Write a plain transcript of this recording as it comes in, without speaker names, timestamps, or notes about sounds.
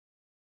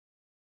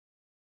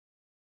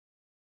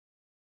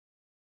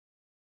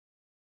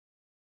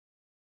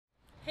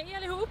Hej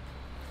allihop!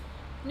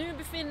 Nu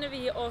befinner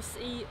vi oss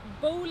i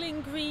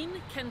Bowling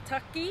Green,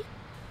 Kentucky.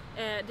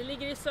 Det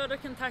ligger i södra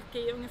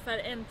Kentucky, ungefär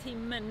 1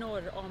 timme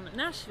norr om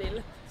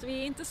Nashville. Så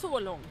vi är inte så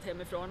långt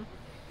hemifrån.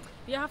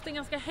 Vi har haft en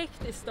ganska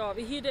hektisk dag.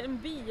 Vi hyrde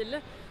en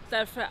bil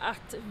därför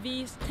att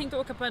vi tänkte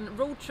åka på en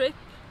roadtrip.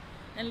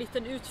 En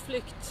liten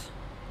utflykt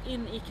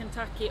in i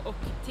Kentucky och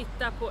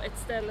titta på ett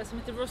ställe som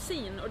heter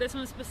Rosine. Och det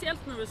som är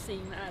speciellt med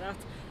Rosine är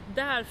att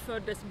där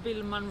föddes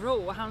Bill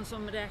Monroe, han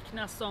som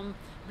räknas som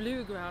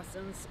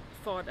Bluegrassens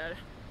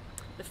fader.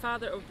 The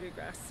father of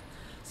Bluegrass.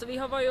 Så vi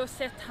har varit och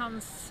sett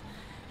hans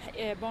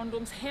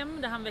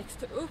barndomshem där han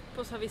växte upp,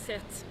 och så har vi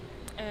sett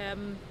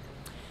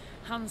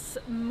hans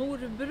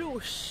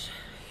morbrors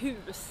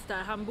hus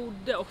där han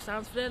bodde också.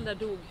 Hans föräldrar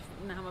dog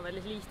när han var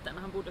väldigt liten.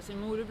 Han bodde hos sin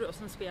morbror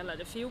som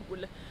spelade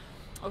fiol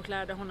och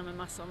lärde honom en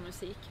massa om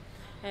musik.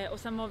 Och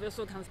sen var vi och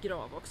såg hans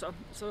grav också.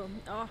 Så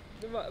ja,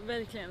 det var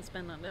verkligen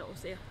spännande att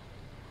se.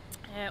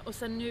 Och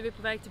sen nu är vi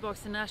på väg tillbaka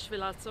till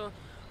Nashville alltså,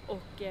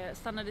 och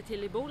stannade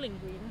till i Bowling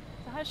Green.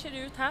 Så här ser det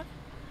ut här.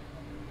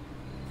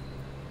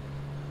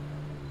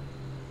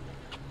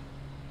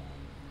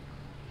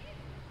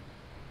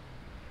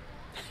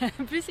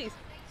 Precis,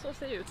 så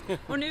ser det ut.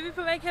 Och nu är vi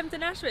på väg hem till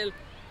Nashville.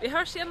 Vi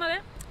hörs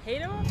senare. Hej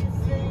då!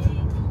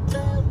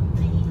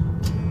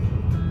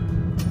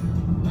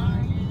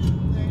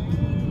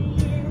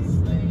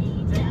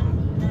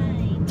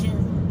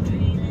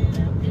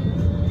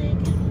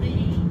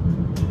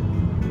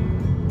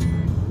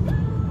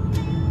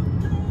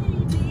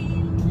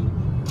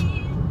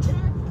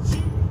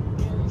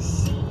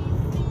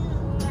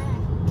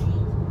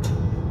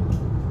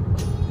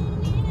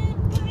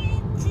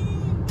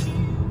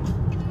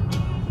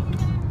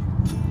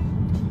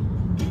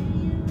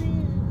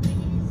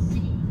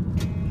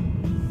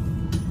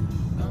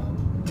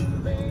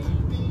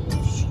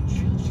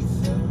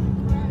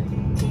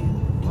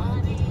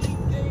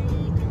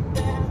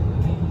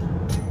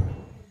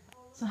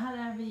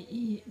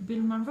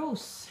 Bill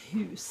Monroes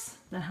hus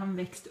där han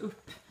växte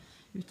upp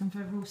utanför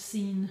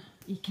Rosine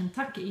i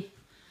Kentucky.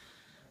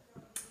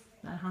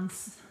 Där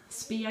hans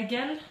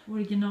spegel,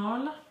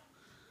 original,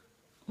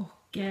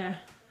 och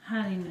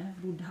här inne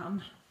bodde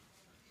han.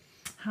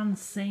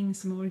 Hans säng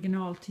som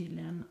original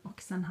tydligen,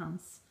 och sen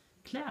hans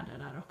kläder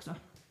där också.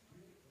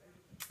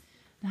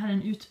 Det här är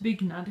en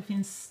utbyggnad, det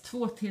finns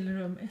 2 till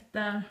rum, ett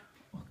där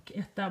och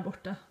ett där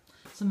borta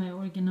som är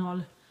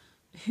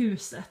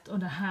originalhuset, och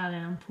det här är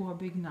en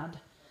påbyggnad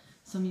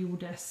som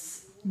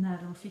gjordes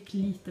när de fick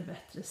lite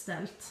bättre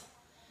ställt,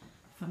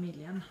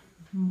 familjen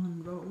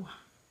Monroe.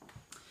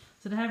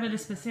 Så det här är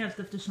väldigt speciellt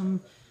eftersom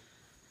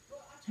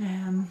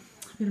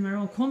Bill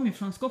Monroe kom ju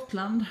från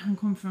Skottland. Han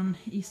kom från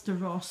Easter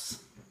Ross,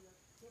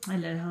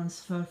 eller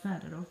hans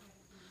förfäder då,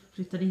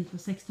 flyttade hit på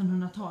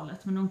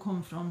 1600-talet. Men de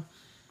kom från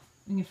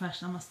ungefär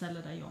samma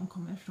ställe där John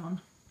kommer ifrån,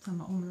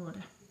 samma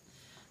område.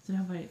 Så det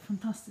har varit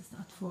fantastiskt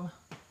att få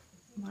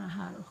vara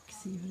här och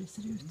se hur det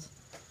ser ut.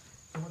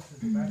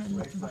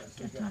 Väldigt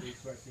vackert här.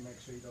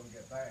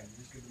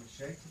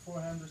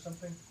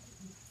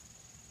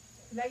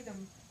 Lay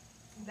them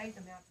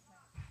out.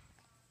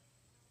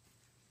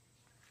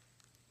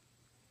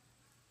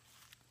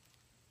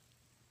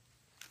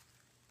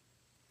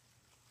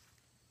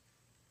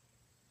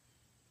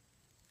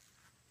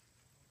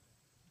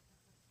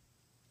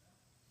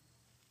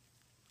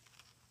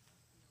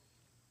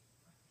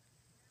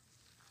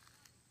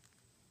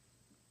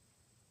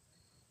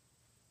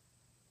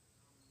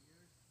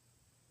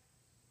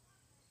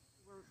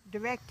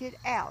 Directed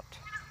out,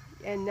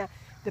 and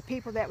the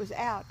people that was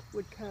out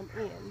would come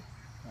in.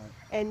 Right.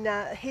 And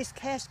his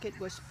casket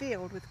was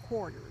filled with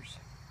quarters.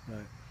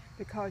 Right.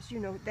 Because he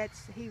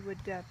would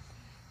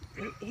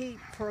he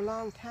for a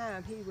long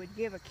time he would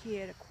give a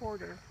kid a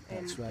quarter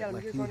and tell him,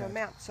 like, you're going to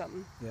amount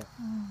something. Yeah.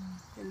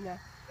 And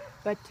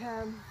but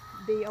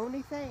the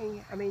only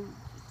thing,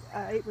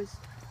 it was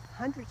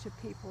hundreds of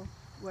people.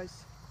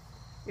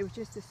 It was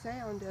just the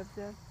sound of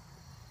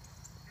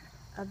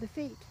the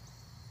feet.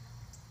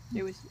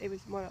 It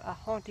was a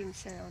haunting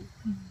sound.